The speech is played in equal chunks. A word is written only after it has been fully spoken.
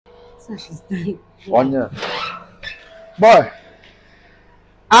One year. Boy.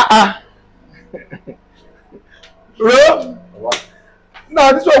 Bro? What?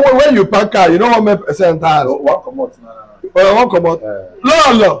 No, this one when you park car, you don't want me percent house. One come out now. Or one come out.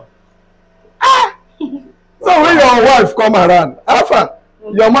 Lolo. So when your wife come around, Alpha,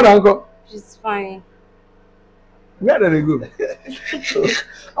 your mother uncle. She's fine. Where did they go?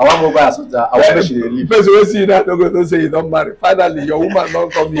 I want to go buy something. I want to she leave. Person will see that don't say you don't marry. Finally, your woman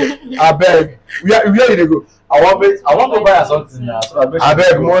don't come here. I beg. Where they go? I want to go buy something now. So I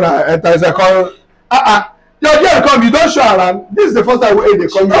beg more than enter is a call. Your girl come, you don't show around. This is the first time they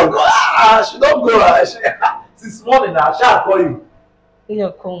come here. She don't go. Since morning now, she call you.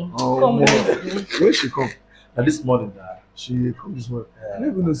 You come. Oh, Come. when she come? And this morning now. She come this morning. I don't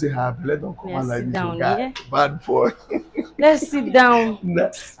even know say her let don't come Let's out like sit this. down, Guy. yeah? Bad boy. Let's sit down.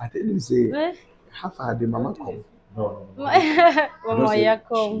 Nah, I tell you say, Eh? half her the mama come. No. Mama, you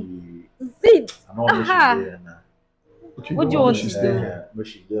come. Sit. I know what she there now. Okay, What do you want to do? But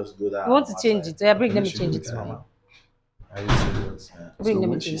she just do that. You want to change it? Yeah, bring. Let me change it to Mama. me. Are you serious? Bring. Let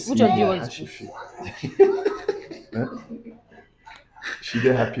me change it. Which one do you want to do? She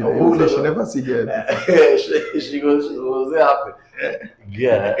dey happy. Like, she never see girl. She goes happy.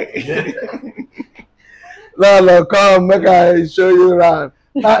 Yeah. No, come, make I show you around.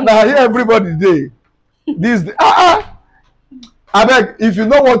 Now here everybody dey. This I beg, if you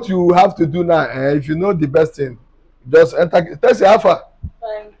know what you have to do now, if you know the best thing, just enter. Tell say how far.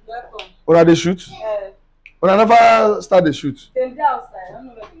 Fine, welcome. Una dey shoot? Una never start the shoot. They'll be outside. I don't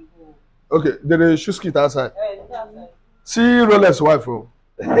know where they go. Okay, they dey shoot skit outside. They'll be outside. See Rolex wife oh.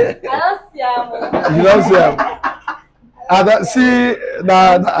 I don't see her. You don't see am. See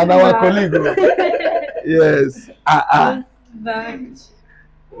na our colleague oh. Yes.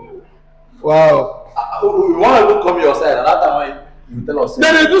 Wow. We want to come your side, and that time you tell us.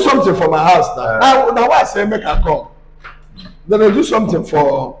 Then they do something for my house now. Now why I say make her come? Then they do something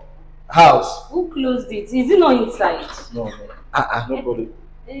for house. Who closed it? Is it not inside? No. Nobody.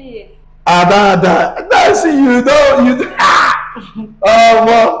 Hey. See you don't.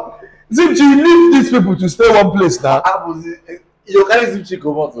 Zimchi, leave these people to stay one place now. You carry Zimchi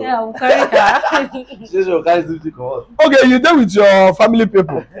come out. Yeah, we'll carry her. You carry Zimchi come out. Okay, you there with your family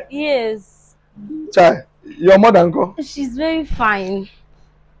people. Yes. Chai, your mother uncle. She's very fine.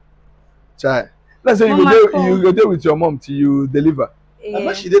 Chai, let's say you go there with your mom till you deliver. Yeah. And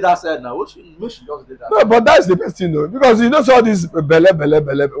when she did that side now, what she just did that. No, but that's the best thing though, because you know all this belle.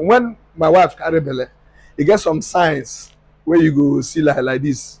 When my wife carry belle, you get some signs where you go see like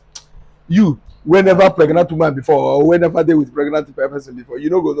this. You whenever pregnant woman before or whenever they with pregnant person before, you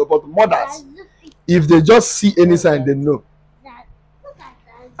know go know. But mothers, if they just see any sign, they know.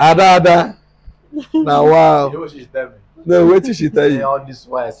 Ada. Now wow. You know what she tell me? No, wait till she tell you. All this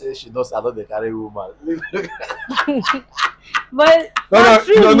why I say she knows I don't dey carry woman. But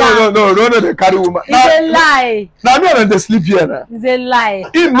No, they carry woman. It's a lie. Now me and they sleep here now. It's a lie.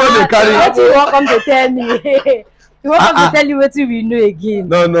 If no they carry. What you want come to tell me? You want come to tell you what we know again?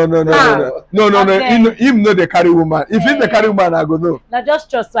 No. Him no they carry woman. If him they carry woman, I go no. Now just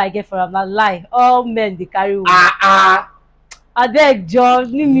trust what I get from a lie. All men they carry woman. I beg John,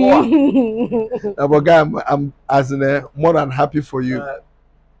 me. But guy, I'm as in more than happy for you.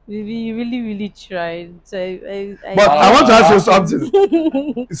 We really tried. So but I want to ask you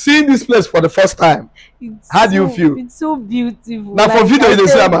something. Seeing this place for the first time, how do you feel? It's so beautiful. Now for video, they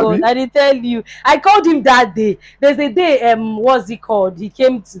say about me. I didn't tell you. I called him that day. There's a day. What's he called? He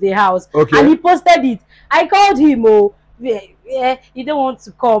came to the house. Okay. And he posted it. I called him. Oh, yeah, he don't want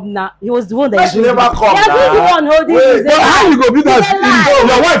to come now. He was the one that. She never come. Yeah, he's the one holding me. But how you go be that?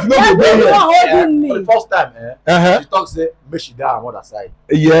 Your wife no go the there. one holding me. For the first time, she talks say make she die her mother side.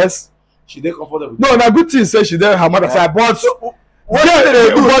 Yes. She dey comfortable. No, na good thing say she there her mother side, but what they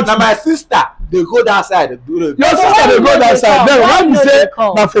do? Na my sister dey go that side. Your sister dey go that side. Then why you say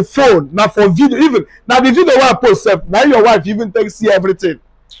na for phone, na for video, even na the video wey I post sef, na your wife even take see everything.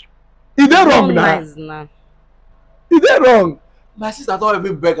 E dey wrong na. E dey wrong. My sister don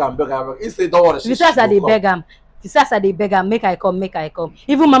even beg am. He say don't worry. The sister dey beg am. The sister dey beg am. Make I come.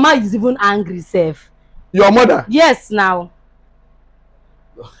 Even mama is even angry sef. Your mother? Yes, now.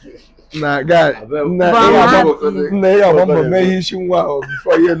 Nah, guy. Your mama may he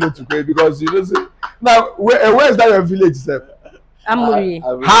before you know to pay because you know say now where is that your village sef? Amuri.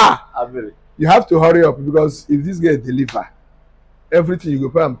 You have to hurry up because if this girl deliver, everything you go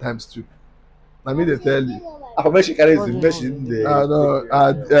pay am times 2. Na me dey tell you. Make she carry him, make she no,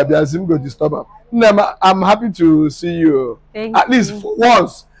 Biazim go disturb am. I'm happy to see you. Thank At least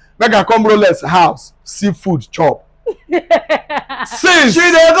once. Make I come Rolex house, see food, chop. Since She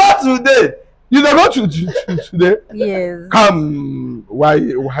dey go today. you dey go to today. Yes. Come,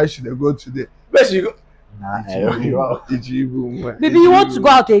 why should they go today? Make she go. Did you even? Baby, you want to go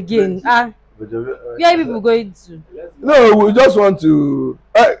out again? Where people going to? No, we just want to.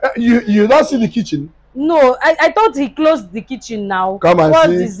 You don't see the kitchen. No, I thought he closed the kitchen now. Come and What's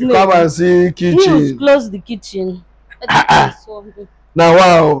see. his name? Come and see He was kitchen. closed the kitchen. I think I saw him. Now,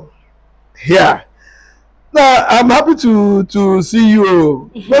 wow, here. Now I'm happy to see you.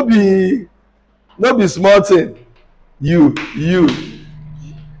 No be small thing. You.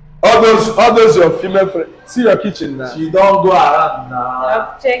 All those your female friends. See your kitchen now. She don go around now.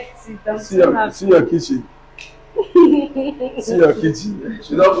 I've checked it. I'm See so happy. your kitchen. See your kitchen.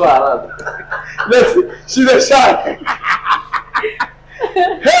 She don go around. She dey shy.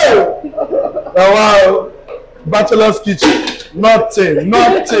 Hey! Now wow, bachelor's kitchen. Nothing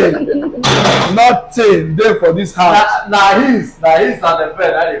there for this house. Na his and the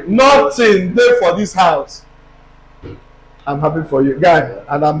bed. Nothing there for this house. I'm happy for you, guy,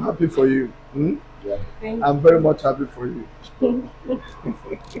 and I'm happy for you. Hmm? Yeah. I'm very much happy for you.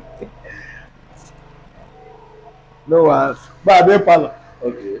 No worries. But I pala.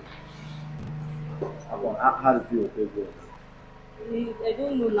 Okay. How does it feel? I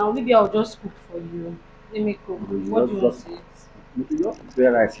don't know now. Maybe I'll just cook for you. Let me cook. What do you want to eat? You just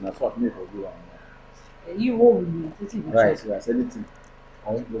prepare rice na so I make for you. You what will you eat? Rice, anything.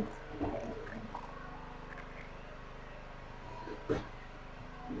 I won't know.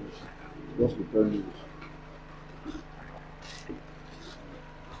 Just prepare me.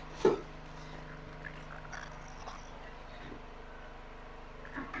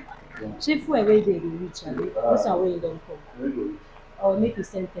 Chief, where they reach? This one where you don't come. Or make you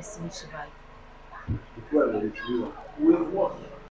send person to buy. Before I reach you, we want.